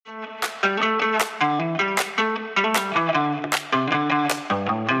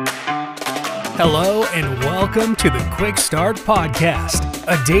Hello and welcome to the Quick Start Podcast,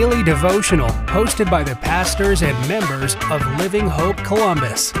 a daily devotional hosted by the pastors and members of Living Hope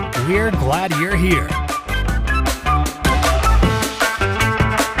Columbus. We're glad you're here.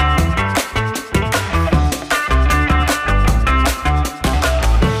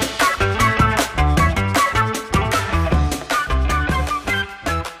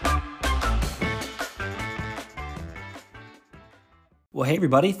 Well, hey,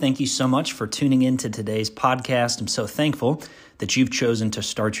 everybody. Thank you so much for tuning in to today's podcast. I'm so thankful that you've chosen to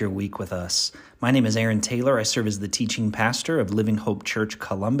start your week with us. My name is Aaron Taylor. I serve as the teaching pastor of Living Hope Church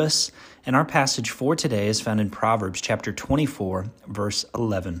Columbus, and our passage for today is found in Proverbs chapter 24, verse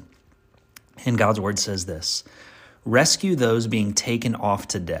 11. And God's word says this: "Rescue those being taken off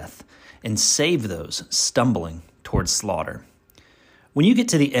to death, and save those stumbling towards slaughter." When you get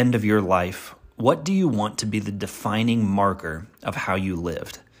to the end of your life, what do you want to be the defining marker of how you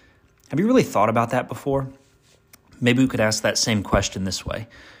lived? Have you really thought about that before? Maybe we could ask that same question this way: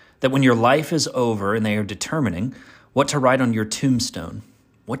 that when your life is over and they are determining what to write on your tombstone,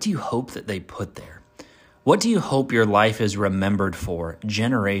 what do you hope that they put there? What do you hope your life is remembered for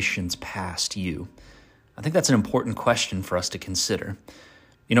generations past you? I think that's an important question for us to consider.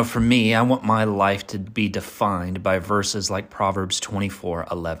 You know, for me, I want my life to be defined by verses like Proverbs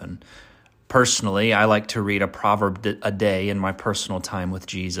 24:11. Personally, I like to read a proverb a day in my personal time with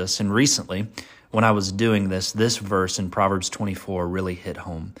Jesus. And recently, when I was doing this verse in Proverbs 24 really hit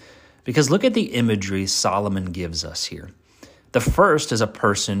home. Because look at the imagery Solomon gives us here. The first is a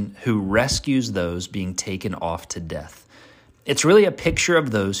person who rescues those being taken off to death. It's really a picture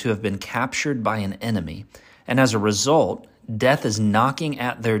of those who have been captured by an enemy. And as a result, death is knocking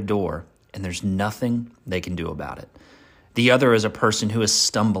at their door, and there's nothing they can do about it. The other is a person who is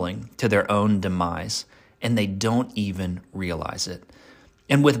stumbling to their own demise, and they don't even realize it.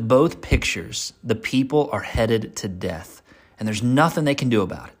 And with both pictures, the people are headed to death, and there's nothing they can do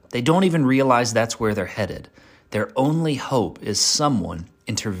about it. They don't even realize that's where they're headed. Their only hope is someone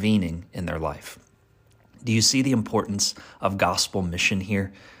intervening in their life. Do you see the importance of gospel mission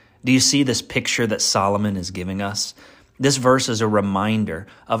here? Do you see this picture that Solomon is giving us? This verse is a reminder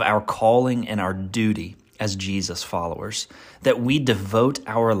of our calling and our duty as Jesus followers, that we devote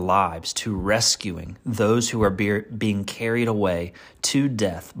our lives to rescuing those who are being carried away to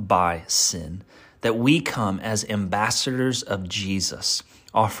death by sin, that we come as ambassadors of Jesus,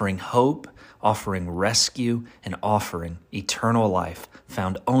 offering hope, offering rescue, and offering eternal life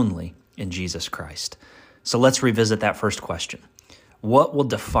found only in Jesus Christ. So let's revisit that first question. What will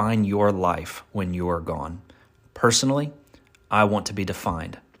define your life when you are gone? Personally, I want to be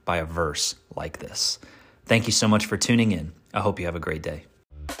defined by a verse like this. Thank you so much for tuning in. I hope you have a great day.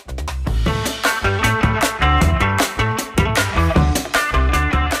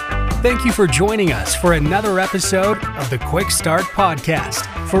 Thank you for joining us for another episode of the Quick Start Podcast.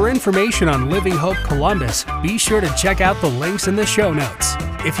 For information on Living Hope Columbus, be sure to check out the links in the show notes.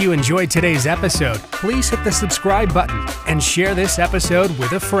 If you enjoyed today's episode, please hit the subscribe button and share this episode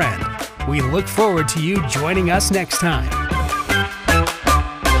with a friend. We look forward to you joining us next time.